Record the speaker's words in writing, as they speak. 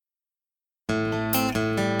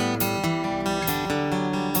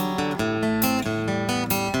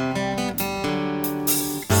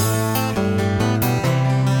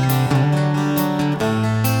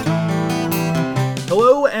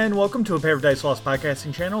Welcome to a Pair of Dice Lost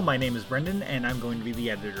podcasting channel. My name is Brendan, and I'm going to be the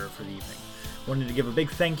editor for the evening. Wanted to give a big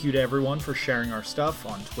thank you to everyone for sharing our stuff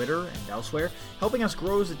on Twitter and elsewhere, helping us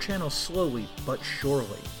grow as a channel slowly but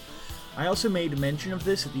surely. I also made mention of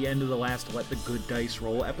this at the end of the last Let the Good Dice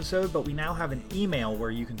Roll episode, but we now have an email where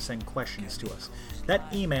you can send questions to us.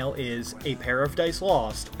 That email is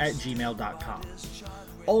apairofdicelost@gmail.com.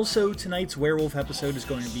 Also, tonight's werewolf episode is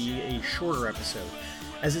going to be a shorter episode,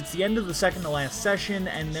 as it's the end of the second to last session,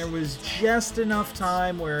 and there was just enough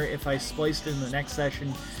time where if I spliced in the next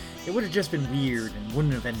session, it would have just been weird and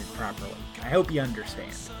wouldn't have ended properly. I hope you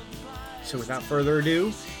understand. So without further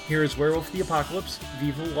ado, here is Werewolf the Apocalypse,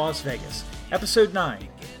 Viva Las Vegas, Episode 9,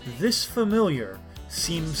 This Familiar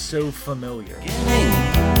Seems So Familiar.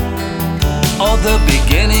 Or the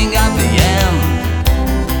beginning of the end.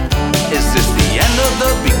 Is this the end of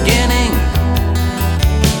the beginning?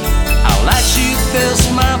 I'll ask you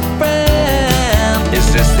this, my friend. Is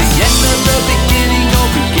this the end of the beginning or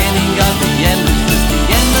beginning of the end? Is this the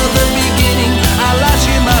end of the beginning? I'll ask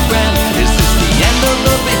you, my friend. Is this the end of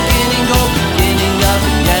the beginning or beginning of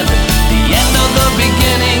the end? The end of the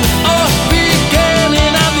beginning or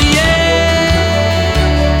beginning of the end?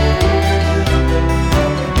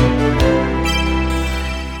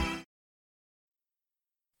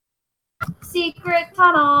 Secret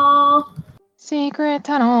tunnel. Secret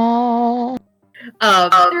tunnel.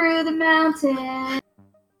 Through the mountain.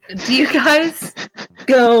 Do you guys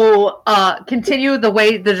go continue the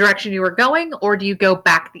direction you were going, or do you go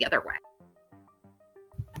back the other way?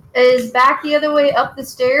 Is back the other way up the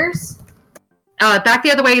stairs? Back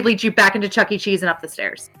the other way leads you back into Chuck E. Cheese and up the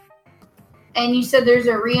stairs. And you said there's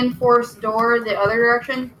a reinforced door the other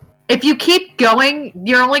direction? If you keep going,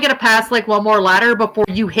 you're only going to pass like one more ladder before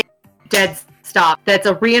you hit dead stop. That's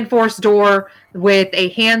a reinforced door with a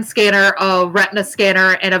hand scanner, a retina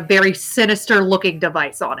scanner, and a very sinister looking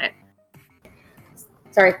device on it.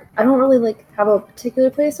 Sorry, I don't really have a particular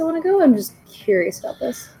place I want to go. I'm just curious about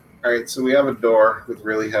this. Alright, so we have a door with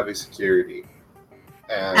really heavy security.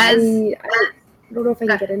 And I don't know if I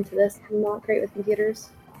can get into this. I'm not great with computers.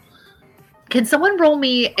 Can someone roll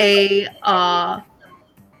me a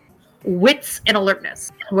wits and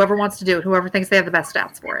alertness? Whoever wants to do it, whoever thinks they have the best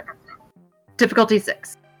stats for it. Difficulty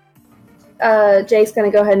 6. Jake's going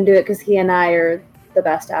to go ahead and do it because he and I are the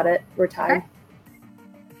best at it. We're tied. Okay.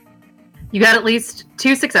 You got at least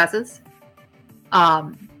 2 successes.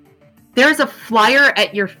 There's a flyer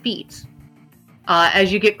at your feet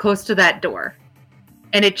as you get close to that door.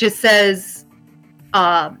 And it just says,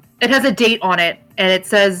 it has a date on it, and it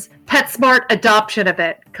says, PetSmart adoption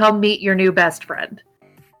event. Come meet your new best friend.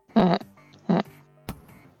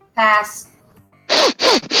 Pass.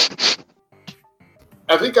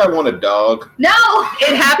 I think I want a dog. No!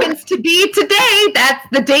 It happens to be today. That's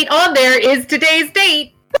the date on there is today's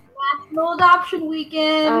date. National Adoption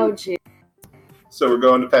Weekend. Oh, gee. So we're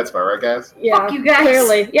going to PetSmart, right, guys? Yeah, Fuck you guys.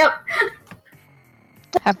 clearly. Yep.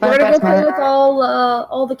 We're going to go play with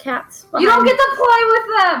all the cats. You don't get to play with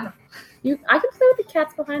them! I can play with the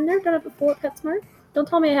cats behind there. Done it before at PetSmart. Don't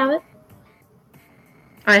tell me I haven't.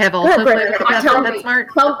 I have also Good, played Brandon. with the cats Tell on me. PetSmart.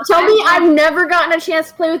 Tell me I've never gotten a chance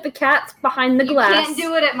to play with the cats behind the glass. You can't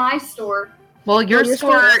do it at my store. Well, your Your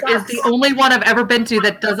store store is sucks. the only one I've ever been to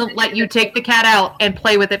that doesn't let you take the cat out and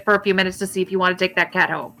play with it for a few minutes to see if you want to take that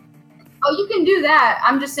cat home. Oh, you can do that.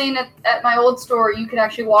 I'm just saying that at my old store, you could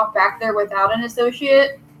actually walk back there without an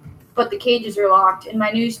associate, but the cages are locked. In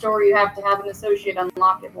my new store, you have to have an associate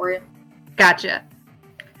unlock it for you. Gotcha.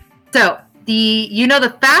 So,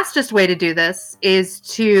 the fastest way to do this is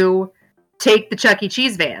to take the Chuck E.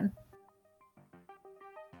 Cheese van.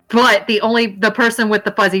 But the person with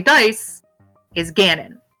the fuzzy dice is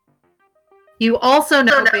Ganon. You also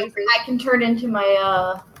know I can turn into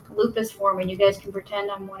my lupus form, and you guys can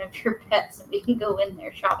pretend I'm one of your pets, and we can go in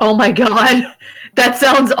there shopping. Oh my god, that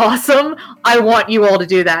sounds awesome. I want you all to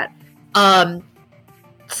do that.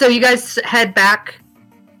 So you guys head back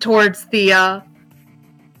towards the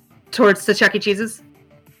Chuck E. Cheese's?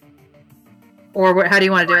 Or how do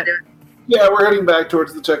you want to do it? Yeah, we're heading back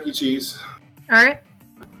towards the Chuck E. Cheese. Alright.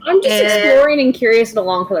 I'm just exploring and curious and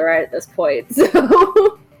along for the ride at this point.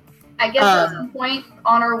 So I guess at some point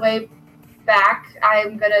on our way back,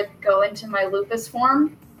 I'm gonna go into my lupus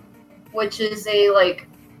form, which is a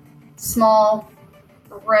small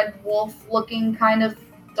red wolf looking kind of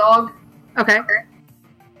dog. Okay.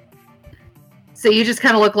 So you just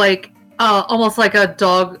kind of look like almost like a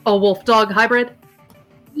wolf dog hybrid?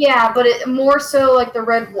 Yeah, but it more so like the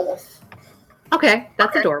red wolf. Okay,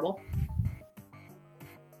 that's adorable.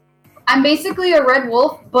 I'm basically a red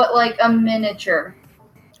wolf, but like a miniature.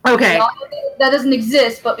 Okay. That doesn't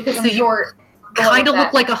exist, but because I'm So you- short. kind of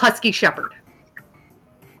look like a husky shepherd.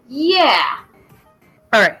 Yeah.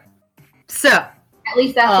 All right. So, At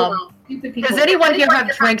least that's what stupid people. does anyone here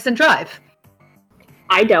have drinks and drive?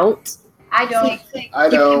 I don't. I don't. I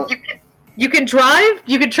don't. You can drive.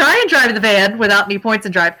 You can try and drive the van without any points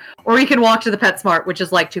in drive, or you can walk to the PetSmart, which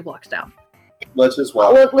is like 2 blocks down. Let's just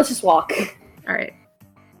walk. Let's just walk. All right.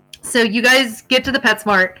 So you guys get to the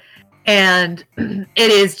PetSmart, and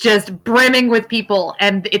it is just brimming with people,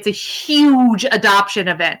 and it's a huge adoption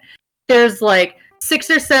event. There's like 6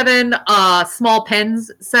 or 7 small pens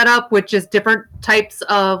set up with just different types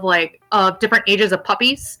of different ages of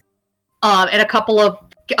puppies, and a couple of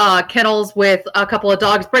kennels with a couple of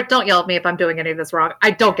dogs. Britt, don't yell at me if I'm doing any of this wrong.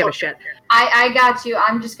 I don't give a shit. I got you.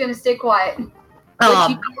 I'm just gonna stay quiet.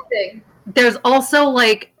 There's also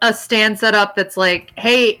like a stand set up that's like,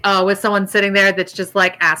 hey, with someone sitting there that's just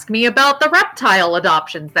like, ask me about the reptile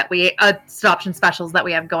adoption specials that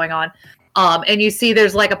we have going on. And you see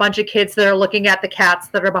there's like a bunch of kids that are looking at the cats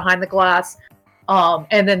that are behind the glass.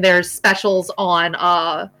 And then there's specials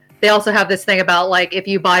on, they also have this thing about like, if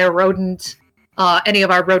you buy a rodent, any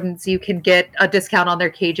of our rodents, you can get a discount on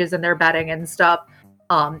their cages and their bedding and stuff.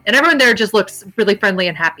 And everyone there just looks really friendly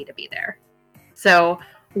and happy to be there. So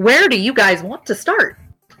where do you guys want to start?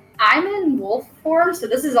 I'm in wolf form, so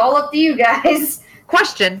this is all up to you guys.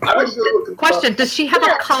 Question. Does she have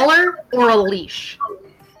a collar or a leash?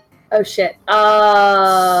 Oh shit.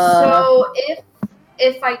 So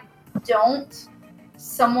if I don't,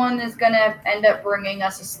 someone is gonna end up bringing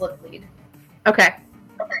us a slip lead. Okay.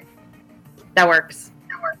 That works.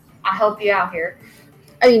 I'll help you out here.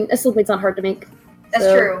 I mean, a slip lead's not hard to make. That's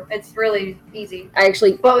so true. It's really easy.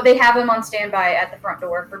 But they have them on standby at the front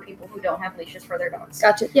door for people who don't have leashes for their dogs.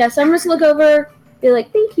 Gotcha. Yeah, so I'm just look over, be like,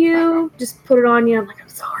 thank you. Just put it on you. I'm like, I'm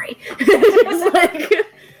sorry. Just like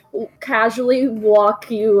casually walk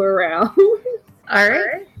you around. All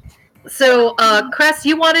right. So, Cress,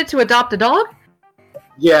 you wanted to adopt a dog?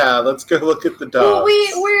 Yeah, let's go look at the dogs.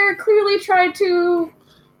 Well, we're clearly trying to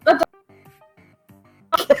adopt.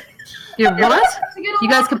 You're what? You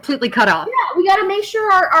guys completely cut off. Yeah, we gotta make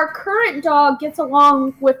sure our current dog gets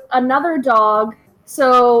along with another dog.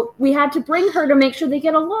 So we had to bring her to make sure they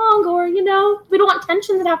get along, or, we don't want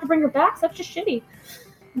tensions and have to bring her back. So that's just shitty.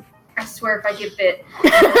 I swear if I get bit.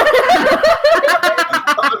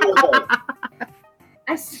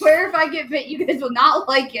 I swear if I get bit, you guys will not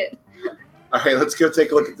like it. All right, let's go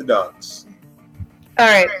take a look at the dogs. All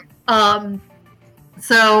right.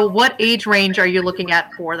 So what age range are you looking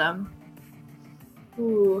at for them?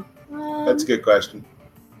 Ooh. That's a good question.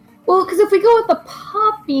 Well, because if we go with the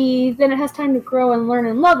puppy, then it has time to grow and learn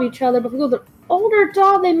and love each other. But if we go with the older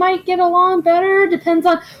dog, they might get along better. Depends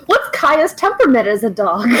on what's Kaya's temperament as a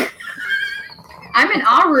dog. I'm in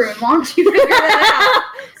our room. Why don't you figure that out?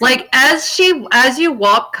 Like as you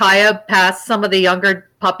walk Kaya past some of the younger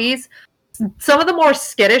puppies, some of the more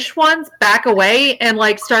skittish ones back away and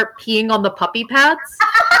like start peeing on the puppy pads.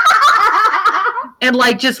 And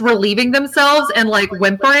like just relieving themselves and like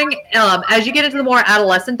whimpering. As you get into the more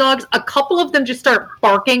adolescent dogs, a couple of them just start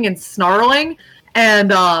barking and snarling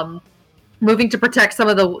and moving to protect some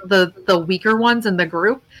of the weaker ones in the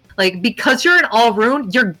group. Like, because you're in all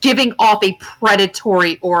rune, you're giving off a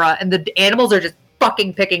predatory aura, and the animals are just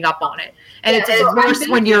fucking picking up on it. And it's worse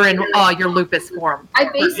when you're in your lupus form. I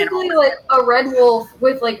basically like a red wolf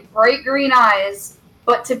with like bright green eyes,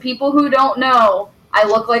 but to people who don't know, I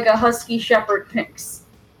look like a husky shepherd mix.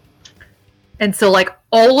 And so like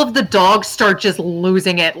all of the dogs start just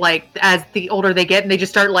losing it, like as the older they get, and they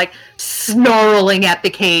just start like snarling at the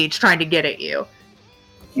cage trying to get at you.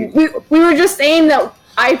 We were just saying that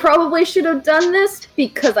I probably should have done this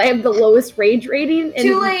because I have the lowest rage rating. And,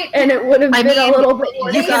 Too late. And it would have been a little bit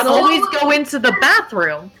more You can always go into the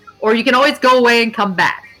bathroom, or you can always go away and come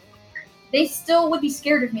back. They still would be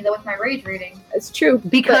scared of me though with my rage rating. It's true.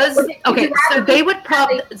 Because so they would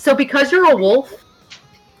so because you're a wolf,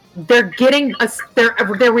 they're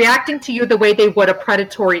they're reacting to you the way they would a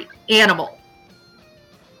predatory animal.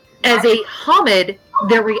 As a homid,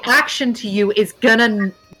 their reaction to you is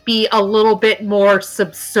gonna be a little bit more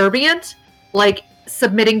subservient, like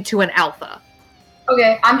submitting to an alpha.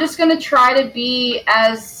 Okay, I'm just gonna try to be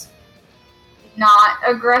as not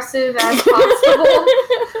aggressive as possible.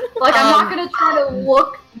 Like, I'm not gonna try to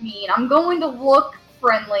look mean. I'm going to look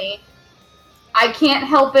friendly. I can't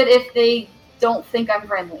help it if they don't think I'm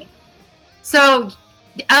friendly. So,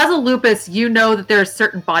 as a lupus, you know that there's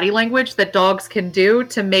certain body language that dogs can do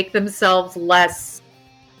to make themselves less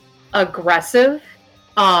aggressive.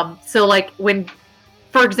 So like when,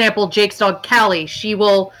 for example, Jake's dog Callie, she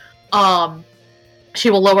will She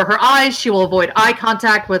will lower her eyes. She will avoid eye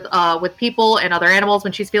contact with people and other animals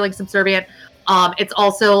when she's feeling subservient. It's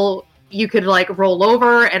also, you could like roll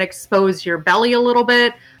over and expose your belly a little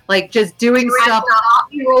bit, like just doing stuff. Not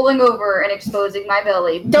be rolling over and exposing my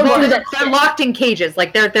belly. Don't do that. They're locked in cages.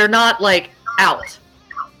 Like they're not like out.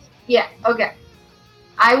 Yeah. Okay.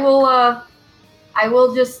 I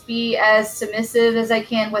will just be as submissive as I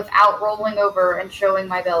can without rolling over and showing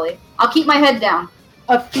my belly. I'll keep my head down.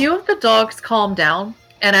 A few of the dogs calm down,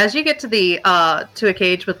 and as you get to the to a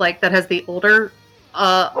cage with like that has the older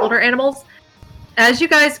animals, as you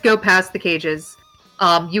guys go past the cages,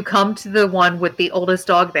 you come to the one with the oldest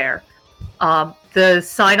dog there. The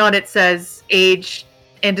sign on it says "Age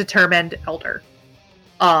Indeterminate Elder,"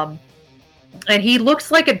 and he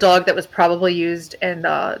looks like a dog that was probably used in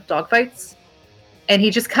dog fights. And he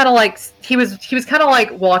just kind of like he was kind of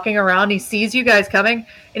like walking around. He sees you guys coming,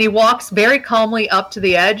 and he walks very calmly up to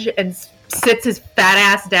the edge and sits his fat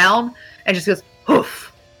ass down and just goes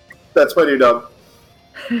hoof. That's my new dog.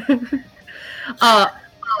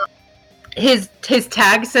 His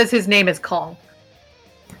tag says his name is Kong.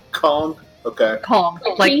 Kong? Okay. Kong,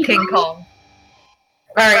 like King Kong.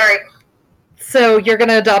 All right. So you're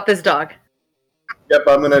gonna adopt this dog. Yep,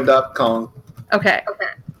 I'm gonna adopt Kong. Okay.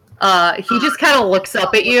 He just kind of looks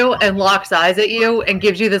up at you and locks eyes at you and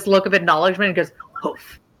gives you this look of acknowledgement and goes,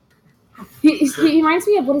 hoof. He reminds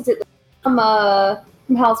me of, what is it, from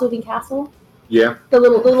Howl's Moving Castle? Yeah. The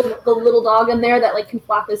little dog in there that like can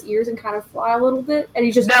flap his ears and kind of fly a little bit, and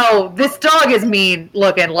he just No, this dog is mean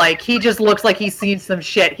looking. Like he just looks like he's seen some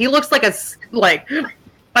shit. He looks like a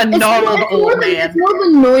gnarled old man. It's more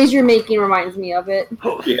the noise you're making reminds me of it.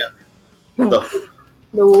 Yeah.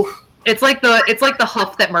 No. It's like the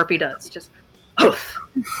huff that Murphy does. Just hoof.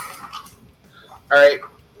 All right.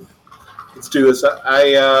 Let's do this.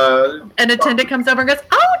 An attendant comes over and goes,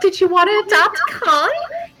 "Oh, did you want to adopt Kong?"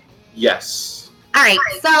 Yes. All right,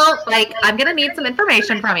 so I'm gonna need some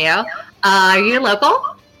information from you. Are you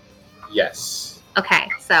local? Yes. Okay,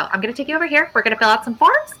 so I'm gonna take you over here. We're gonna fill out some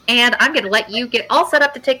forms, and I'm gonna let you get all set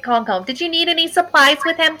up to take Kong home. Did you need any supplies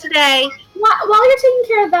with him today? While you're taking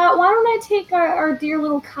care of that, why don't I take our dear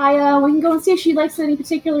little Kaya? We can go and see if she likes any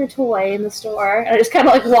particular toy in the store. And I just kind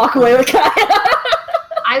of like walk away with Kaya.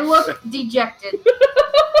 I look dejected.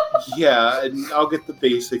 Yeah, and I'll get the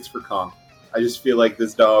basics for Kong. I just feel like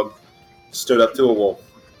this dog stood up to a wolf.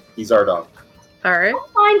 He's our dog. All right,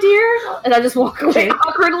 Fine, dear. And I just walk away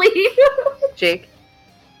awkwardly. Jake.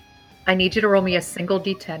 I need you to roll me a single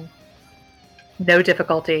d10. No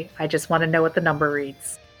difficulty. I just want to know what the number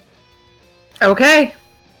reads. Okay.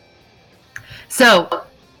 So,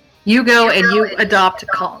 you go and you adopt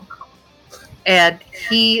Kong. And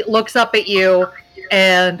he looks up at you,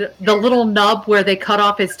 and the little nub where they cut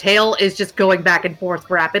off his tail is just going back and forth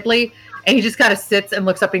rapidly. And he just kind of sits and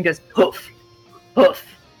looks up and goes, hoof, hoof,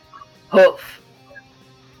 hoof,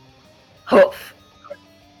 hoof.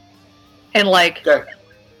 And Okay.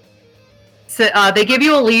 So, they give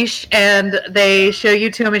you a leash, and they show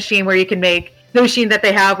you to a machine where you can make the machine that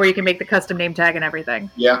they have where you can make the custom name tag and everything.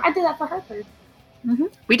 Yeah. I did that for Harper. Mm-hmm.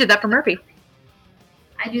 We did that for Murphy.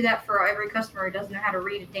 I do that for every customer who doesn't know how to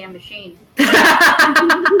read a damn machine. That's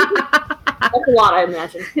a lot, I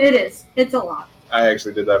imagine. It is. It's a lot. I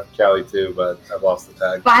actually did that for Callie too, but I've lost the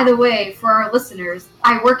tag. By the way, for our listeners,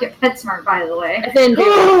 I work at PetSmart, by the way. I didn't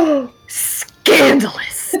do it.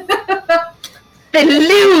 Scandalous! The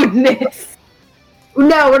lewdness!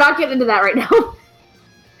 No, we're not getting into that right now.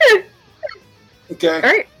 Okay. All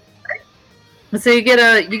right. So you get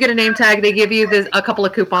a name tag. They give you a couple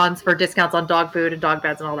of coupons for discounts on dog food and dog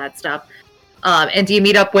beds and all that stuff. And do you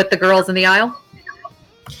meet up with the girls in the aisle?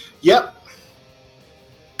 Yep.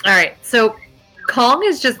 All right. So Kong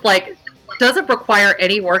is just doesn't require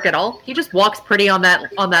any work at all. He just walks pretty on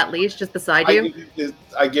that leash just beside you.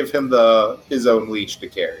 I give him his own leash to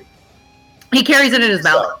carry. He carries it in his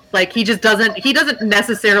mouth. He doesn't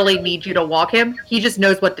necessarily need you to walk him. He just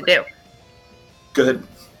knows what to do. Good.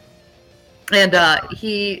 And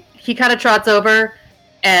he kind of trots over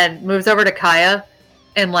and moves over to Kaya,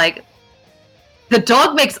 and the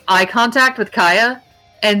dog makes eye contact with Kaya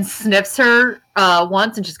and sniffs her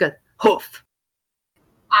once and just goes hoof.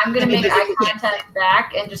 I'm gonna make eye contact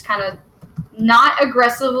back and just kind of not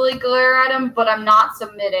aggressively glare at him, but I'm not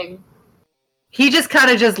submitting. He just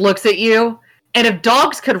kind of just looks at you, and if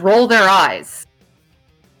dogs could roll their eyes,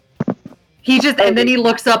 and then he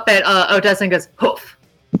looks up at Odessa and goes hoof,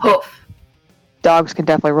 hoof. Dogs can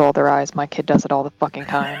definitely roll their eyes. My kid does it all the fucking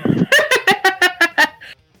time.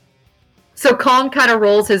 So Kong kind of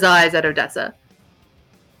rolls his eyes at Odessa.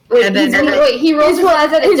 Wait, And then- He rolls his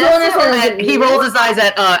eyes at he's rolling his Odessa, or- eyes And he rolls his eyes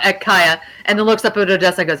at Kaya, and then looks up at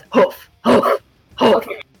Odessa and goes, hoof, hoof, hoof.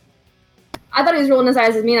 Okay. I thought he was rolling his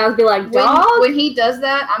eyes at me, and I was be like, dog? When he does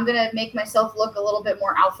that, I'm gonna make myself look a little bit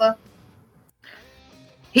more alpha.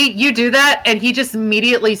 You do that, and he just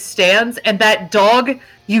immediately stands, and that dog,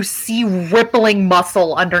 you see rippling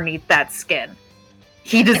muscle underneath that skin.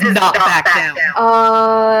 He does not back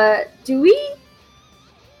down. Do we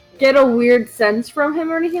get a weird sense from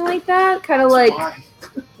him or anything like that? Kind of like,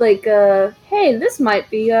 hey, this might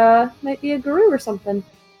be a guru or something.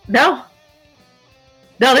 No,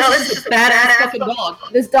 this is just a badass fucking dog.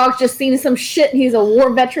 This dog's just seen some shit, and he's a war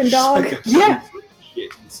veteran dog. Yeah.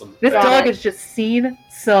 Shit and some This Got dog it. has just seen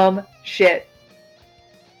some shit.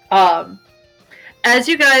 As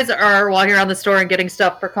you guys are walking around the store and getting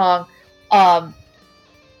stuff for Kong,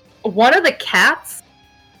 one of the cats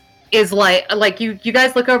is like you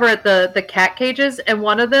guys look over at the cat cages, and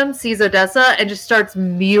one of them sees Odessa and just starts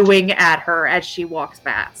mewing at her as she walks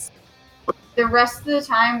past. The rest of the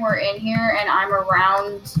time we're in here and I'm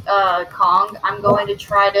around Kong, I'm going to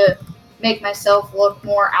try to make myself look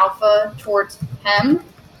more alpha towards him.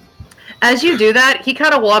 As you do that, he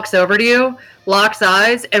kind of walks over to you, locks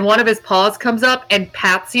eyes, and one of his paws comes up and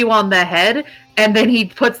pats you on the head, and then he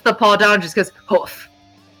puts the paw down and just goes, hoof,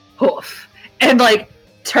 hoof, and like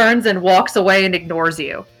turns and walks away and ignores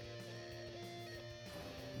you.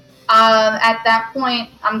 At that point,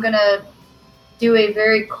 I'm gonna do a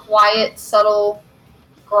very quiet, subtle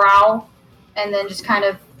growl, and then just kind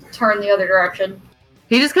of turn the other direction.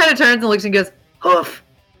 He just kind of turns and looks and goes, hoof,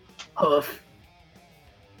 hoof,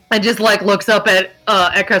 and just like looks up at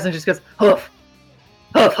Chris and just goes, hoof,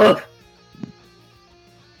 hoof, hoof,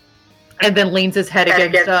 and then leans his head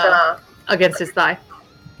against his thigh.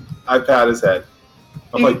 I pat his head.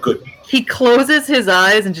 I'm like, good. He closes his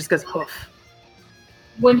eyes and just goes, hoof.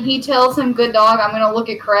 When he tells him good dog, I'm gonna look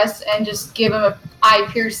at Crest and just give him a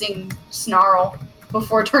eye-piercing snarl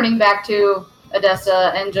before turning back to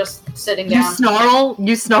Odessa and just sitting You down.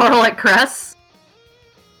 snarl at Cress?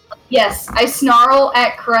 Yes, I snarl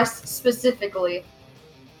at Crest specifically.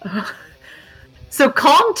 So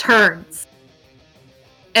Kong turns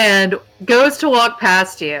and goes to walk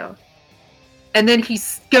past you. And then he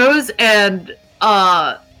goes and,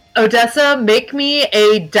 Odessa, make me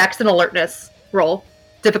a Dex and Alertness roll.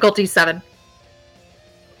 Difficulty 7.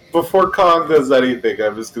 Before Kong does anything,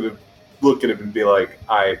 I'm just gonna look at him and be like,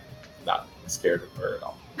 I'm not scared of her at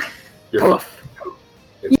all. You're Hoof.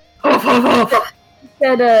 Hoof, hoof, hoof.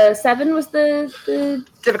 Said 7 was the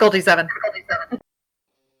Difficulty 7.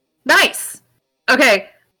 Nice! Okay.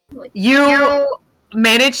 You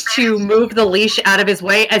manage to move the leash out of his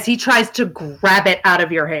way as he tries to grab it out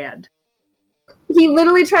of your hand. He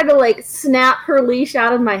literally tried to like snap her leash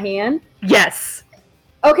out of my hand. Yes.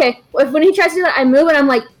 Okay, when he tries to do that, I move and I'm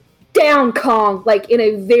like, down, Kong, like in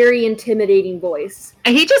a very intimidating voice.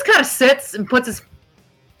 And he just kind of sits and puts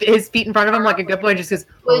his feet in front of him like a good boy and just goes,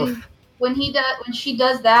 oof. When she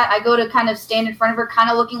does that, I go to kind of stand in front of her,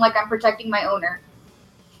 kind of looking like I'm protecting my owner.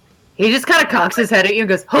 He just kind of cocks his head at you and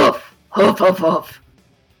goes, hoof, hoof, hoof, hoof.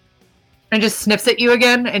 And just sniffs at you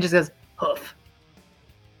again and just goes, hoof.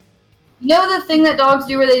 You know the thing that dogs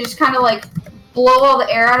do where they just kind of like blow all the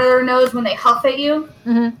air out of their nose when they huff at you?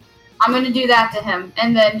 Mm-hmm. I'm going to do that to him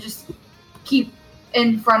and then just keep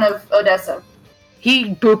in front of Odessa.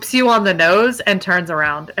 He boops you on the nose and turns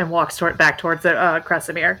around and walks back towards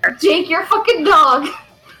Kresimir. Jake, you're a fucking dog.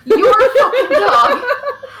 You're a fucking dog.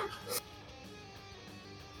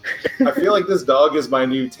 I feel like this dog is my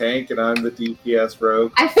new tank and I'm the DPS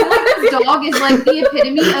rogue. I feel like this dog is like the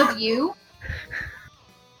epitome of you.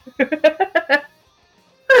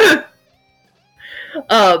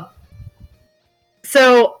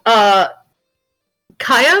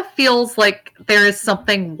 Kaya feels like there is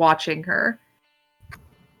something watching her.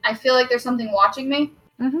 I feel like there's something watching me.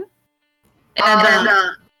 Mm-hmm.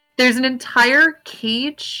 And there's an entire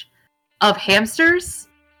cage of hamsters,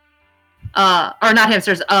 or not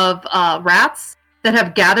hamsters, of rats that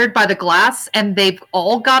have gathered by the glass, and they've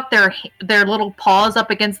all got their little paws up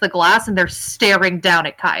against the glass, and they're staring down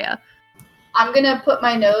at Kaya. I'm gonna put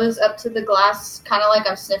my nose up to the glass, kind of like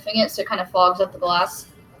I'm sniffing it, so it kind of fogs up the glass.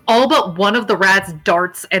 All but one of the rats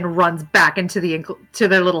darts and runs back into to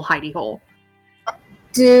their little hidey hole.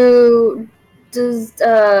 Does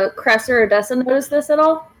Cress or Odessa notice this at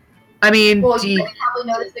all? I mean, Well, you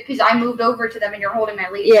probably noticed it because I moved over to them and you're holding my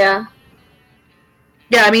leash. Yeah.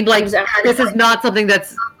 yeah, I mean, like, Exactly. this is not something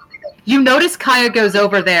that's... You notice Kaya goes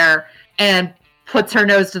over there and puts her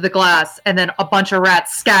nose to the glass, and then a bunch of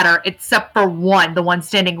rats scatter, except for one, the one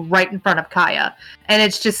standing right in front of Kaya. And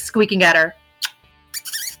it's just squeaking at her.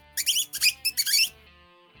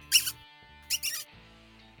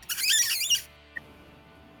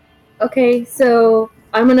 Okay, so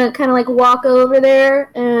I'm gonna kind of like walk over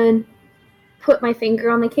there and put my finger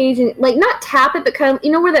on the cage and like not tap it, but kind of,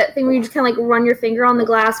 you know where that thing where you just kind of like run your finger on the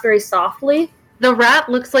glass very softly. The rat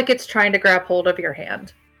looks like it's trying to grab hold of your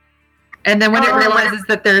hand. And then when it realizes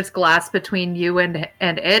that there's glass between you and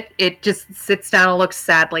it just sits down and looks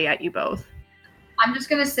sadly at you both. I'm just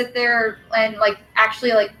gonna sit there and like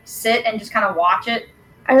actually like sit and just kind of watch it.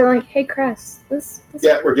 I'm like, hey, Cress, this.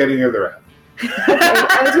 Yeah, we're getting her the rat. Okay.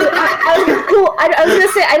 I was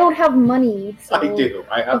gonna say I don't have money. So. I do.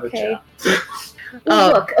 I have Okay. a chat.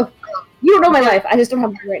 Look, you don't know my life. I just don't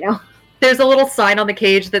have money right now. There's a little sign on the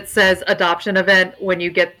cage that says adoption event. When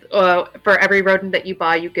you get, for every rodent that you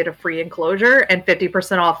buy, you get a free enclosure and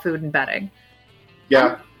 50% off food and bedding.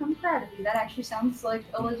 Yeah, I'm proud of you. That actually sounds like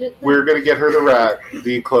a legit thing. we're gonna get her the rat,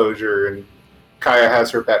 the enclosure, and Kaya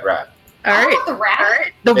has her pet rat. All I right. want the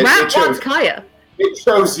rat. The It rat shows- wants Kaya. It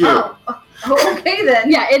shows you. Oh, okay then.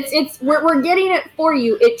 Yeah, we're getting it for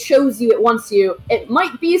you. It shows you. It wants you. It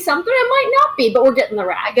might be something. It might not be. But we're getting the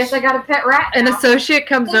rat. I guess I got a pet rat. An now. associate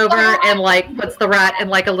comes over and like puts the rat in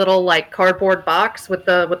like a little like cardboard box with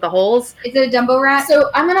the holes. Is it a Dumbo rat?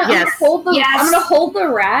 So I'm gonna Yes. hold the. Yes. I'm gonna hold the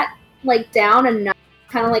rat like down and not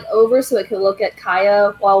kind of like over so it can look at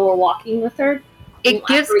Kaya while we're walking with her. It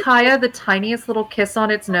gives Kaya the tiniest little kiss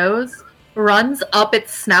on its nose, runs up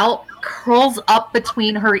its snout, curls up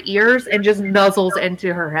between her ears, and just nuzzles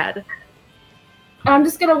into her head. I'm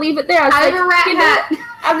just gonna leave it there. I have like, a rat you know- hat.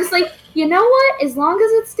 I'm just like, you know what? As long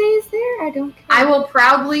as it stays there, I don't care. I will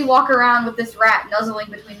proudly walk around with this rat nuzzling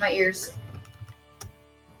between my ears.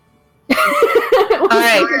 All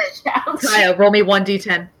right. Kaya, roll me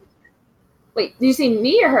 1d10. Wait, do you see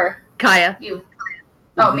me or her? Kaya. You.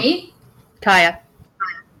 Oh, me? Kaya.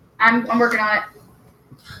 I'm working on it.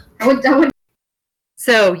 I wouldn't.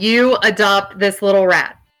 So you adopt this little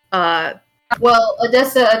rat. Well,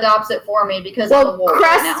 Odessa adopts it for me because I'm a Well, wolf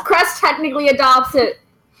right now. Crest technically adopts it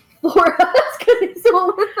for us because he's the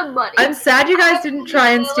one with the money. I'm sad you guys didn't try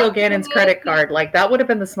and steal Ganon's credit card. Like, that would have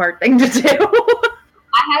been the smart thing to do.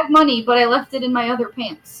 I have money, but I left it in my other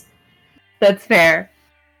pants. That's fair.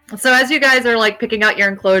 So as you guys are like picking out your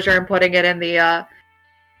enclosure and putting it in the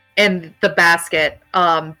basket,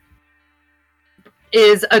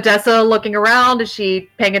 is Odessa looking around? Is she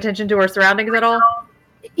paying attention to her surroundings at all?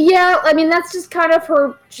 Yeah, I mean, that's just kind of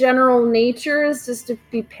her general nature, is just to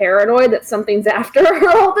be paranoid that something's after her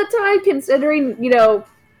all the time, considering, you know,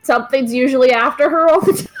 something's usually after her all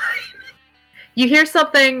the time. You hear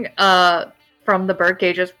something from the bird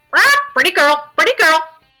cages. Ah, pretty girl, pretty girl.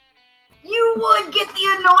 You would get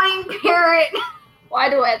the annoying parrot. Why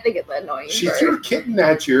do I think it's annoying? She bird? threw a kitten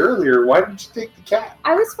at you earlier. Why didn't you take the cat?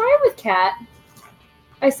 I was fine with Cat.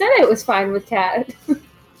 I said I was fine with Cat.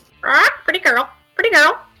 Ah, pretty girl, pretty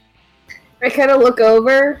girl. I kind of look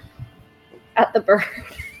over at the bird.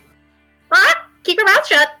 Ah, keep your mouth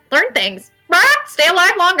shut. Learn things. Ah, stay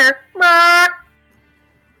alive longer. Ah.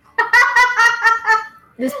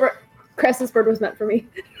 This bird, Cress's bird was meant for me.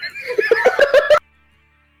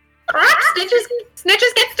 Ah, snitches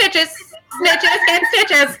get stitches. Snitches get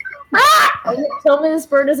stitches. Ah. Tell me this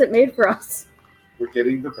bird isn't made for us. We're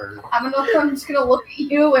getting the bird. I'm just gonna look at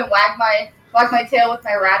you and wag my tail with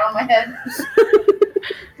my rat on my head.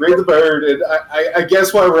 Bring the bird, and I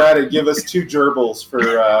guess while we're at it, give us 2 gerbils for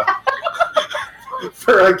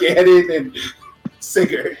Ganon and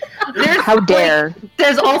Sigurd. How dare.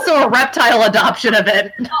 There's also a reptile adoption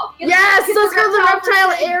event. Yes, let's go to the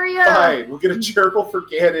reptile area. Fine, we'll get a gerbil for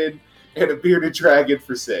Ganon and a bearded dragon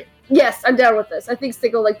for Sig. Yes, I'm down with this. I think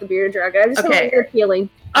Stick will like the bearded dragon. I just have Okay. a weird feeling.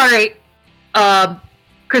 All right.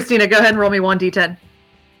 Christina, go ahead and roll me 1d10.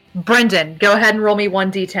 Brendan, go ahead and roll me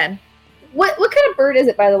 1d10. What kind of bird is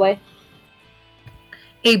it, by the way?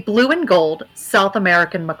 A blue and gold South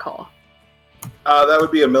American macaw. That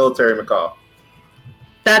would be a military macaw.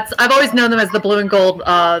 I've always known them as the blue and gold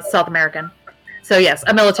South American. So yes,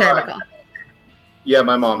 a military macaw. Yeah,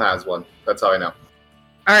 my mom has one. That's how I know.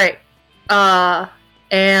 All right.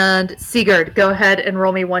 And Sigurd, go ahead and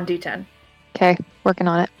roll me 1d10. Okay, working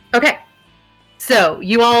on it. Okay. So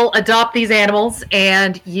you all adopt these animals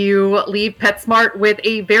and you leave PetSmart with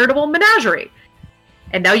a veritable menagerie.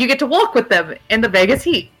 And now you get to walk with them in the Vegas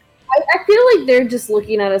heat. I feel like they're just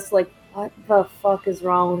looking at us like, what the fuck is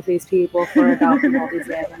wrong with these people for adopting all these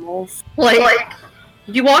animals? Like,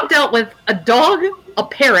 you walked out with a dog, a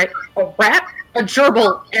parrot, a rat, a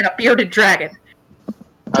gerbil, and a bearded dragon.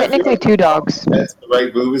 Technically 2 dogs. That's the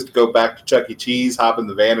right move, is to go back to Chuck E. Cheese, hop in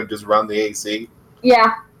the van, and just run the AC.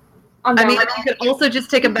 Yeah. I'm I down mean, with you could also just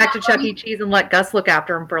take him back to Chuck E. Cheese and let Gus look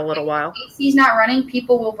after him for a little while. AC's not running.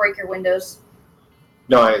 People will break your windows.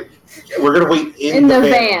 No, we're gonna wait in the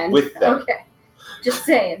van van. with them. Okay. Just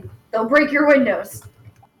saying. They'll break your windows.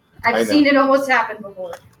 I know. I've seen it almost happen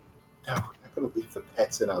before. No, we're not gonna leave the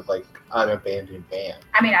pets in a unabandoned van.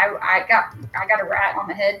 I mean, I got a rat on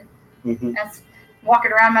the head. Mm-hmm. That's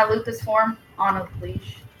walking around my lupus form on a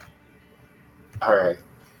leash. All right.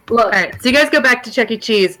 Look, All right, so you guys go back to Chuck E.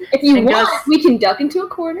 Cheese. if you And want, Gus- we can duck into a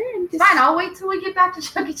corner and just. Fine, I'll wait till we get back to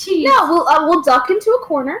Chuck E. Cheese. No, we'll duck into a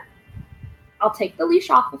corner. I'll take the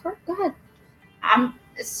leash off of her. Go ahead. I'm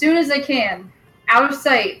as soon as I can, out of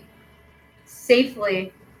sight,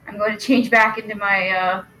 safely. I'm going to change back into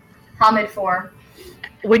my Hamid form.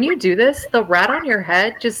 When you do this, the rat on your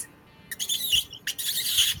head just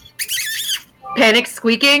panics,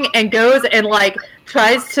 squeaking, and goes and like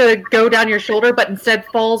tries to go down your shoulder, but instead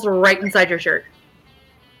falls right inside your shirt.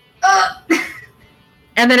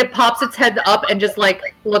 And then it pops its head up and just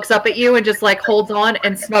like looks up at you and just like holds on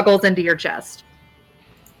and snuggles into your chest.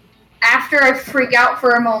 After I freak out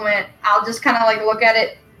for a moment, I'll just kind of like look at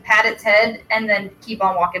it, pat its head, and then keep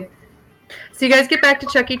on walking. So you guys get back to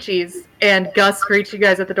Chuck E. Cheese, and Gus greets you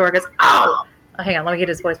guys at the door. Goes, "Oh, hang on, let me get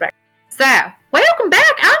his voice back." So, welcome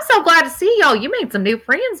back. I'm so glad to see y'all. You made some new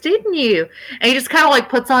friends, didn't you? And he just kind of like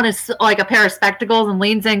puts on his like a pair of spectacles and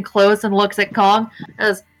leans in close and looks at Kong. And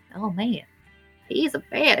goes, "Oh man, he's a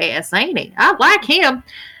badass, ain't he? I like him."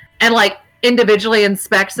 And like individually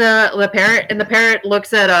inspects the parrot, and the parrot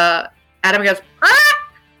looks at Adam and goes, "Ah,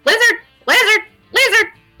 lizard, lizard, lizard,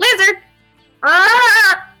 lizard,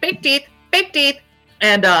 ah, big teeth, big teeth."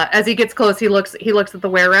 And as he gets close, he looks at the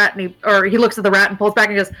were-rat, and he looks at the rat and pulls back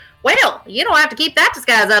and goes, "Well, you don't have to keep that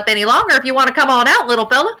disguise up any longer if you want to come on out, little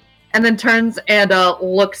fella." And then turns and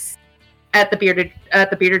looks at the bearded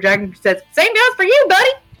dragon and says, "Same goes for you, buddy."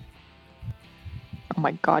 Oh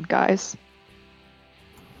my god, guys.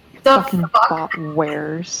 The Fucking fuck? bot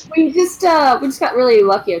wears. We just got really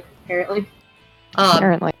lucky, apparently.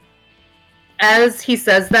 Apparently. As he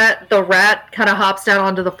says that, the rat kind of hops down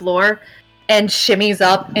onto the floor and shimmies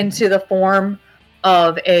up into the form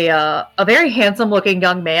of a very handsome-looking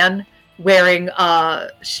young man wearing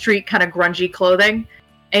street kind of grungy clothing,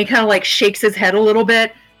 and he kind of like shakes his head a little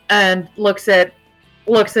bit and looks at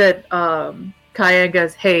Kaya and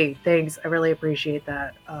goes, "Hey, thanks, I really appreciate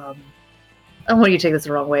that. I don't want you to take this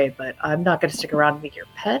the wrong way, but I'm not going to stick around and be your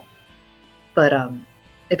pet. But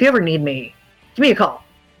if you ever need me, give me a call."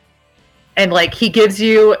 And like he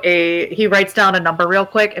writes down a number real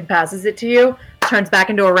quick and passes it to you, turns back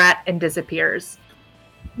into a rat and disappears.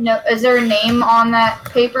 No, is there a name on that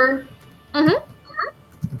paper?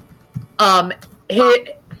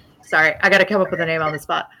 Sorry, I gotta come up with a name on the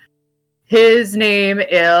spot. His name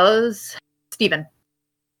is Steven.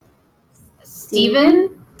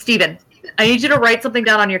 Steven? Steven. I need you to write something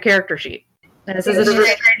down on your character sheet. And it says it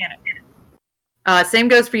is same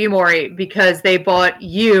goes for you, Maury, because they bought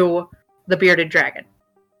you the bearded dragon.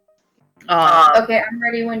 Okay, I'm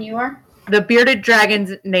ready when you are. The bearded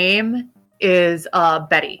dragon's name is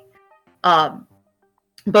Betty.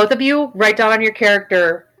 Both of you write down on your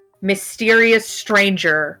character mysterious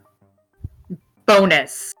stranger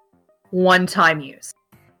bonus 1-time use.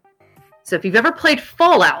 So if you've ever played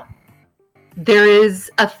Fallout, there is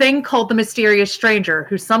a thing called the mysterious stranger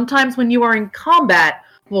who sometimes when you are in combat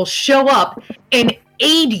will show up and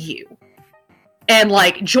aid you and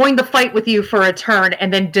like join the fight with you for a turn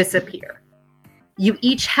and then disappear. You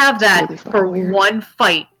each have that Really for weird. one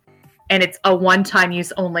fight, and it's a 1-time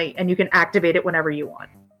use only, and you can activate it whenever you want.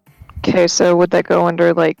 Okay, so would that go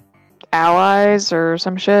under, like, allies or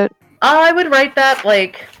some shit? I would write that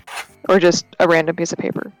like Or just a random piece of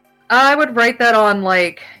paper? I would write that on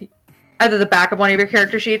like either the back of one of your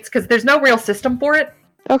character sheets because there's no real system for it.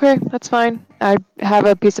 Okay, that's fine. I have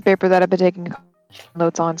a piece of paper that I've been taking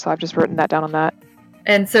notes on, so I've just written that down on that.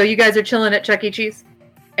 And so you guys are chilling at Chuck E. Cheese,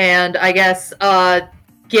 and I guess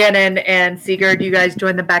Gannon and Sigurd, you guys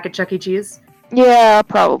join them back at Chuck E. Cheese. Yeah,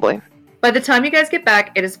 probably. By the time you guys get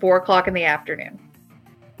back, it is 4:00 in the afternoon.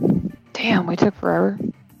 Damn, we took forever.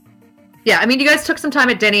 Yeah, I mean, you guys took some time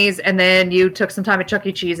at Denny's, and then you took some time at Chuck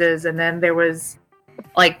E. Cheese's, and then there was,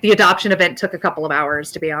 like, the adoption event took a couple of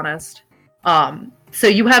hours, to be honest. So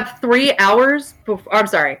you have 3 hours before, I'm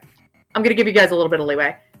sorry, I'm going to give you guys a little bit of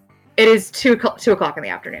leeway. It is 2 o'clock in the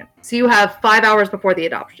afternoon. So you have 5 hours before the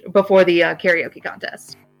karaoke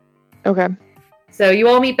contest. Okay. So you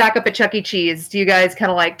all meet back up at Chuck E. Cheese. Do you guys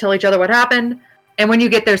kind of, like, tell each other what happened? And when you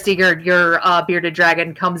get there, Sigurd, your bearded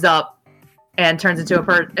dragon comes up and turns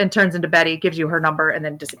into Betty, gives you her number, and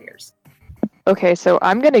then disappears. Okay, so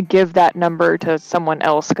I'm gonna give that number to someone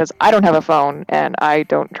else because I don't have a phone and I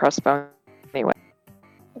don't trust phones anyway.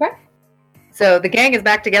 Okay. So the gang is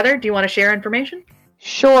back together. Do you want to share information?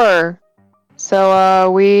 Sure. So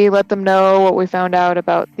we let them know what we found out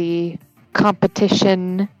about the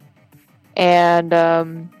competition, and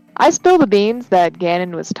I spilled the beans that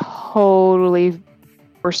Ganon was totally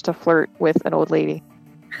forced to flirt with an old lady.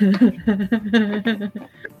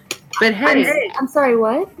 But hey, I'm sorry,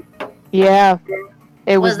 what? Yeah,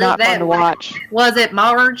 it was Was it not fun that to way? watch. was it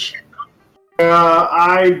Marge?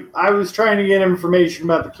 I was trying to get information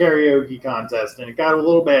about the karaoke contest, and it got a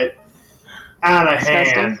little bit out of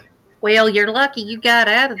Disgusting. hand. Well, you're lucky you got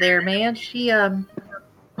out of there, man. She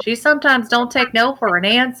sometimes don't take no for an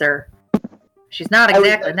answer. She's not I was-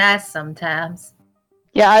 exactly nice sometimes.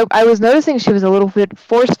 Yeah, I was noticing she was a little bit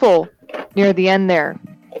forceful near the end there.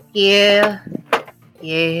 Yeah.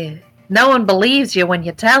 No one believes you when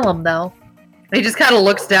you tell them, though. He just kind of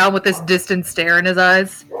looks down with this distant stare in his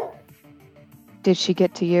eyes. Did she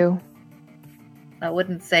get to you? I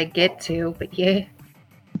wouldn't say get to, but yeah.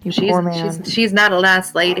 You poor man. She's not a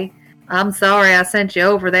nice lady. I'm sorry I sent you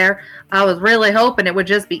over there. I was really hoping it would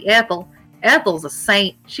just be Ethel. Ethel's a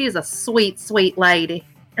saint. She's a sweet, sweet lady.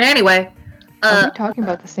 Anyway, Are we talking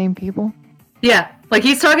about the same people? yeah, like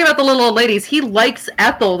he's talking about the little old ladies. He likes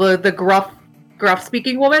Ethel, the gruff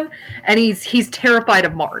speaking woman, and he's terrified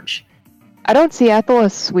of Marge. I don't see Ethel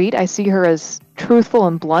as sweet. I see her as truthful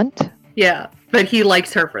and blunt. Yeah, but he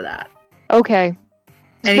likes her for that. Okay.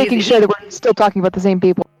 Just And making sure that we're still talking about the same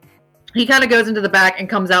people. He kind of goes into the back and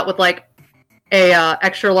comes out with like a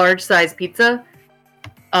extra large size pizza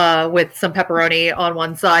with some pepperoni on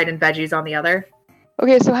one side and veggies on the other.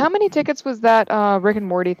 Okay, so how many tickets was that Rick and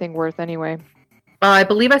Morty thing worth anyway? I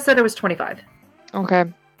believe I said it was 25. Okay.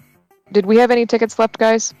 Did we have any tickets left,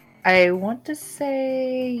 guys? I want to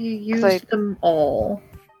say you used Like- them all.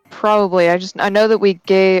 Probably. I know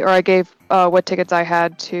that I gave what tickets I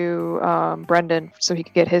had to Brendan so he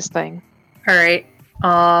could get his thing. All right.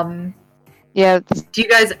 Yeah, Do you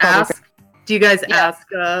guys ask? Do you guys Yeah. ask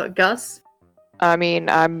Gus? I mean,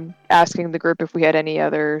 I'm asking the group if we had any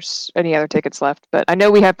other tickets left, but I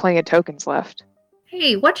know we have plenty of tokens left.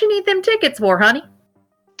 Hey, what you need them tickets for, honey?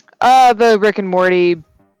 The Rick and Morty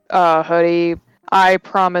hoodie. I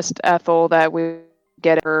promised Ethel that we would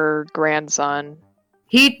get her grandson.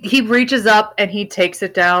 He reaches up and he takes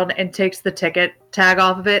it down and takes the ticket tag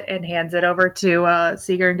off of it and hands it over to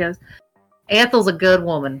Seeger and goes, Ethel's a good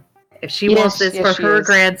woman. If she wants this for she her is.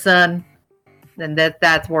 grandson, then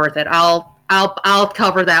that's worth it. I'll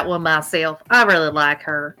cover that one myself. I really like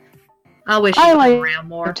her. I wish she'd I come like around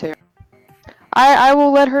more. Her too. I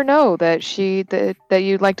will let her know that that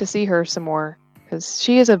you'd like to see her some more, because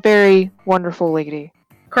she is a very wonderful lady.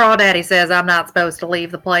 Crawdaddy says I'm not supposed to leave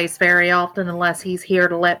the place very often unless he's here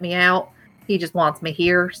to let me out. He just wants me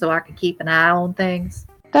here so I can keep an eye on things.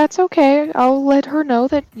 That's okay. I'll let her know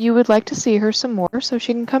that you would like to see her some more so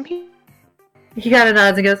she can come here. He kind of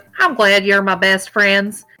nods and goes, I'm glad you're my best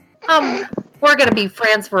friends. We're gonna be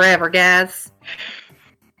friends forever, guys.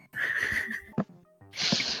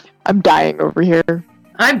 I'm dying over here.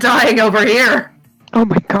 I'm dying over here. Oh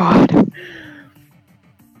my god.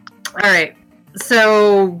 Alright,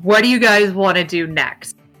 so what do you guys want to do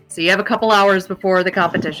next? So you have a couple hours before the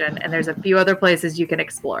competition, and there's a few other places you can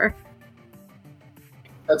explore.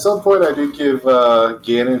 At some point, I did give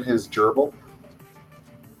Ganon his gerbil.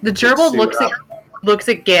 The gerbil see what looks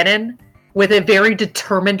at Ganon with a very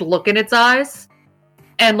determined look in its eyes,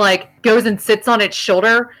 and like goes and sits on its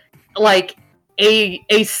shoulder like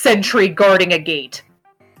a sentry guarding a gate.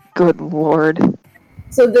 Good lord.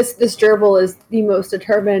 So this gerbil is the most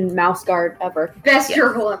determined mouse guard ever. Best Yes.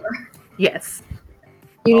 gerbil ever. Yes.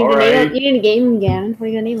 You need to name Alright. him. You need to game him, Ganon. What are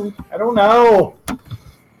you gonna name him? I don't know.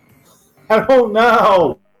 I don't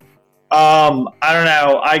know. I don't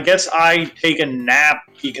know. I guess I take a nap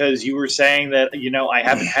because you were saying that, I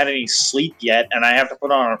haven't had any sleep yet and I have to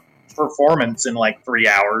put on a performance in like 3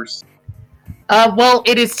 hours. Well,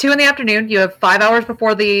 it is 2 p.m. You have 5 hours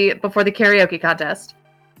before the karaoke contest.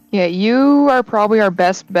 Yeah, you are probably our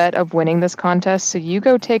best bet of winning this contest, so you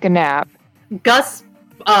go take a nap. Gus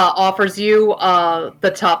offers you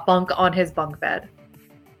the top bunk on his bunk bed,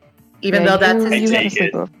 even Yeah, though that's you his get a take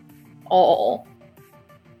it. sleepover. all.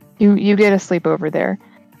 You get a sleepover there.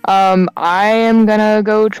 I am gonna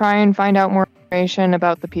go try and find out more information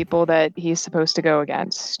about the people that he's supposed to go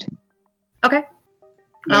against. Okay.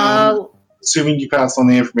 Assuming you passed on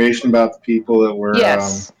the information about the people that were.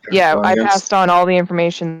 Yes. Yeah, going I against. passed on all the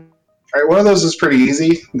information. All right, one of those is pretty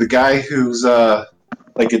easy. The guy who's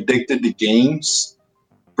like addicted to games.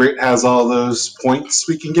 Britt has all those points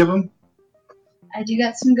we can give him. I do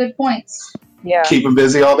got some good points. Yeah. Keep him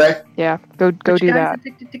busy all day. Yeah. Go Which do guy's that.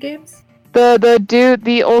 addicted to games?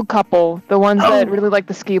 The old couple, the ones Oh. that really like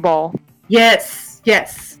the skee ball. Yes.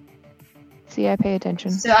 Yes. See, I pay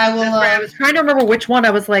attention. So I will. That's right. I was trying to remember which one. I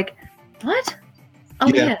was like, what? Oh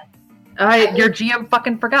Yeah. yeah. Your GM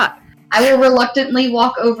fucking forgot. I will reluctantly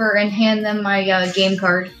walk over and hand them my game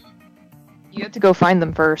card. You have to go find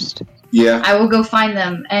them first. Yeah. I will go find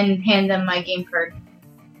them and hand them my game card.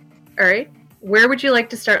 All right. Where would you like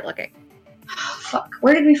to start looking? Fuck.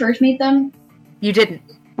 Where did we first meet them? You didn't.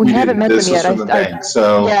 We haven't met This them was yet. from the bank,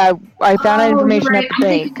 so Yeah, I found out Oh, information you're at right. the I'm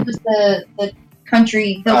bank. thinking it was the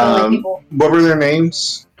country hillbilly people. what were their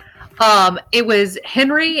names? It was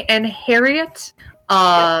Henry and Harriet.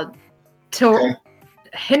 Okay.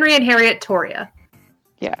 Henry and Harriet Toria.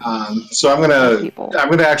 So I'm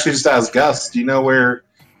gonna actually just ask Gus. Do you know where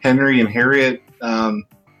Henry and Harriet? Do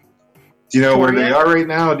you know where they are right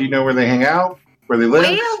now? Do you know where they hang out? Where they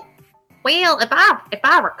live? Well, if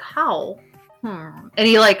I recall, and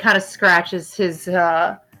he like kind of scratches his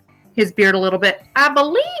beard a little bit. I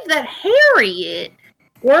believe that Harriet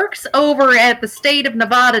works over at the State of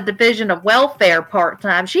Nevada Division of Welfare part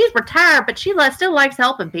time. She's retired, but she still likes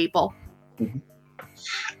helping people.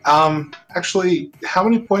 Actually, how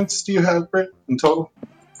many points do you have, Britt, in total?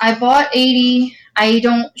 I bought 80. I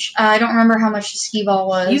don't remember how much the skee ball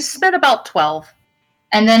was. You spent about 12.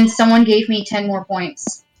 And then someone gave me 10 more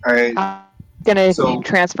points. All right. I'm gonna So,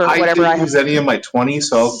 transfer I whatever I didn't have. use any of my 20,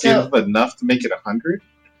 so I'll So- give enough to make it 100.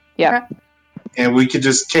 Yeah. And we could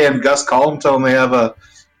just Gus call them, tell them they have a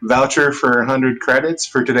voucher for 100 credits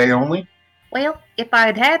for today only. Well, if I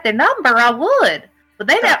had had their number, I would. But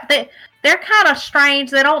they're kind of strange.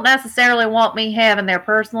 They don't necessarily want me having their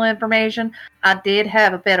personal information. I did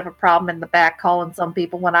have a bit of a problem in the back calling some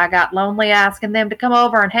people when I got lonely, asking them to come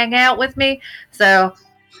over and hang out with me. So,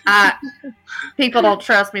 people don't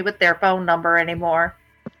trust me with their phone number anymore.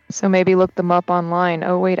 So maybe look them up online.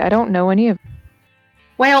 Oh wait, I don't know any of.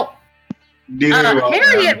 Well, Neither do I.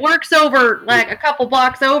 Harriet works over like a couple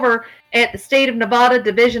blocks over at the State of Nevada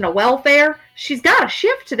Division of Welfare. She's got a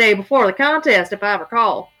shift today before the contest, if I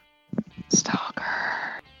recall. Stalker.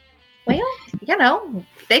 Well, you know,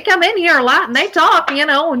 they come in here a lot and they talk, you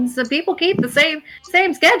know, and some people keep the same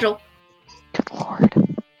schedule. Good lord.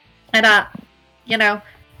 And you know,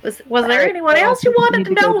 was there Alright, anyone well, else you we wanted need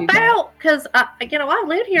to to go know do that. about? Because you know, I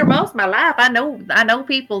lived here most of my life. I know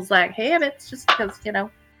people's like habits just because you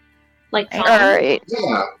know. Like All Tom, Alright.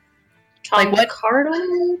 Yeah. Tom Like what?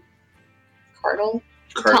 Cardle?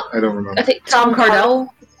 I don't remember. I think Tom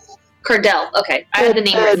Cardell? Cardell. Okay, I had the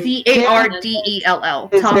name right. Cardell.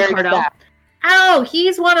 Is Tom very Cardell. fat. Oh,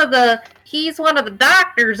 he's one of the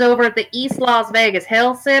doctors over at the East Las Vegas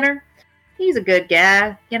Health Center. He's a good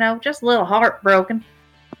guy, you know, just a little heartbroken.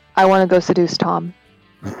 I want to go seduce Tom.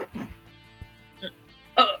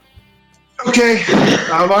 Okay,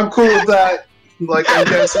 I'm cool with that. Like, I'm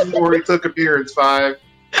guessing you already took appearance 5.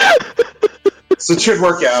 So it should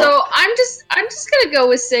work out. So I'm just gonna go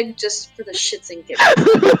with Sig just for the shits and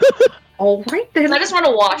giggles. All right then. I just want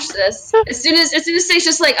to watch this. As soon as Sig's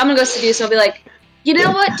just like, I'm gonna go seduce, I'll be like, you know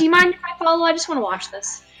what? Do you mind if I follow? I just want to watch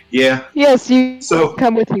this. Yeah. Yes, you So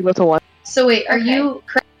come with me, little one. So wait, are you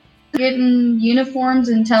getting uniforms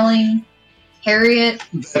and telling Harriet?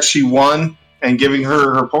 that she won and giving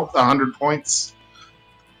her 100 points.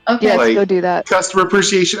 Okay. Yes, Like- go do that. Customer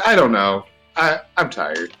appreciation. I don't know. I'm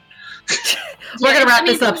tired. We're Yeah, gonna wrap I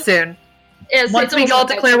mean, this up soon. It's Once we almost all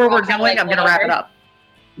like declare where we're kinda going, like I'm gonna wrap it whatever. up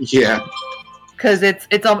Yeah. because it's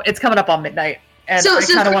coming up on midnight, and So I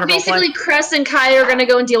kind of want to basically, Cress and Kai are gonna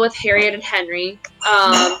go and deal with Harriet and Henry.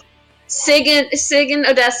 Sig and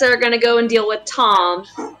Odessa are gonna go and deal with Tom.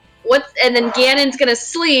 And then Gannon's gonna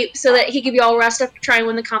sleep so that he can be all rested up to try and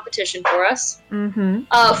win the competition for us. Mm-hmm.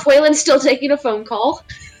 Fwaelin's still taking a phone call.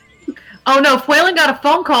 Oh no, Fwaelin got a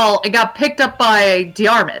phone call and got picked up by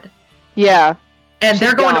Diarmid, Yeah. and they're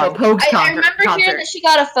She's going to a gone. Pogues I concert. remember hearing that she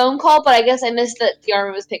got a phone call, but I guess I missed that the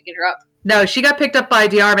army was picking her up. No, she got picked up by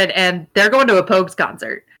Diarmid, and they're going to a Pogues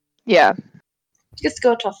concert. Yeah. She gets to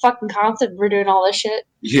go to a fucking concert and we're doing all this shit.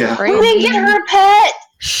 Yeah. We didn't get her a pet!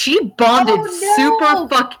 She bonded Oh,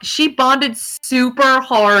 no! She bonded super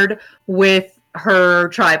hard with her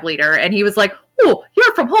tribe leader, and he was like, "Oh,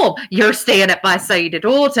 you're from home. You're staying at my side at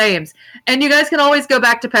all times." And you guys can always go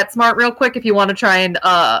back to PetSmart real quick if you want to try and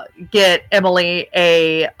get Emily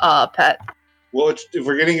a pet. Well, if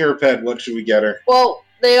we're getting her a pet, what should we get her? Well,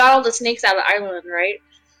 they got all the snakes out of the island, right?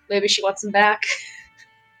 Maybe she wants them back.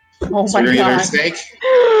 Oh So my we're gonna get her a god! snake?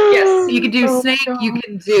 Yes. You can do Oh, snake. God. You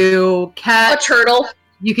can do A cat. turtle.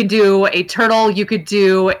 You can do a turtle. You could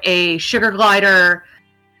do a sugar glider.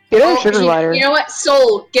 Get her Oh, a sugar glider. You know what?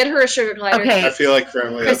 Sold. Get her a sugar glider. Okay, I feel like for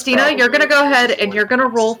Emily, that's Christina, you're gonna probably- go ahead and you're gonna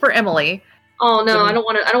roll for Emily. Oh no, I don't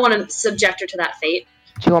want to subject her to that fate.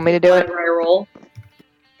 Do you want me to do it? Whenever I roll.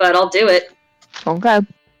 but I'll do it.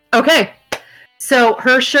 Okay. So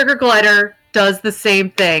her sugar glider does the same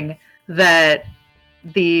thing that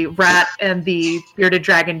the rat and the bearded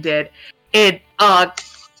dragon did. It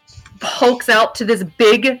pokes out to this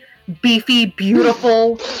big, beefy,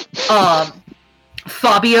 beautiful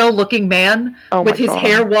Fabio-looking man with his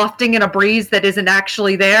hair wafting in a breeze that isn't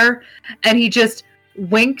actually there, and he just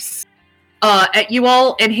winks at you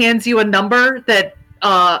all and hands you a number that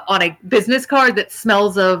on a business card that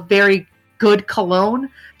smells of very good cologne,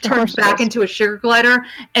 turns back into a sugar glider,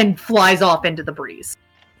 and flies off into the breeze.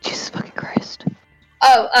 Jesus fucking Christ.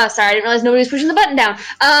 Oh, sorry, I didn't realize nobody was pushing the button down.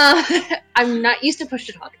 I'm not used to push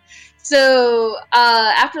to talk. So,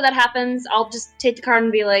 after that happens, I'll just take the card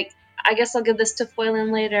and be like, I guess I'll give this to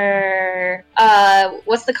Foylan later.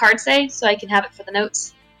 What's the card say, so I can have it for the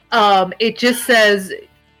notes? It just says,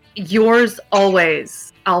 yours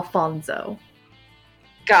always, Alfonso.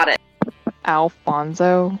 Got it.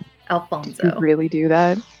 Alfonso? Alfonso. Did you really do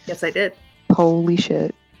that? Yes, I did. Holy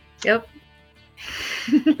shit. Yep.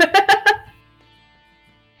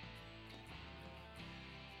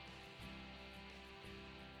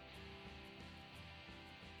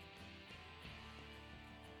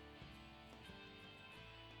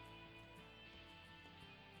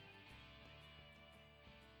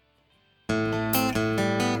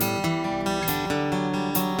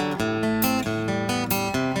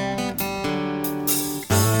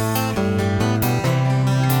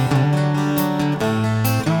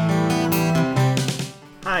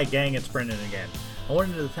 Hi gang, it's Brendan again. I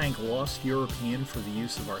wanted to thank Lost European for the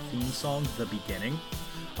use of our theme song, The Beginning.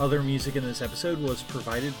 Other music in this episode was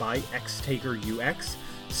provided by XTakerUX,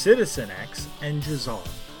 Citizen X, and Jazal.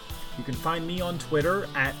 You can find me on Twitter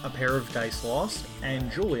at A Pair of Dice Lost,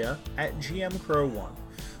 and Julia at GMCrow1.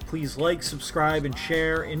 Please like, subscribe, and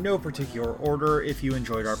share in no particular order if you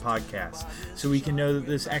enjoyed our podcast, so we can know that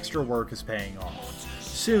this extra work is paying off.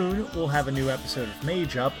 Soon, we'll have a new episode of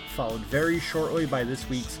Mage Up, followed very shortly by this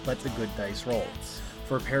week's Let the Good Dice Roll.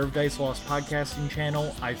 For A Pair of Dice Lost podcasting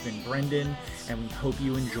channel, I've been Brendan, and we hope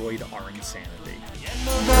you enjoyed our insanity.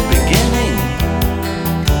 The beginning,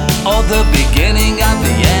 or the beginning of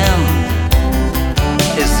the end.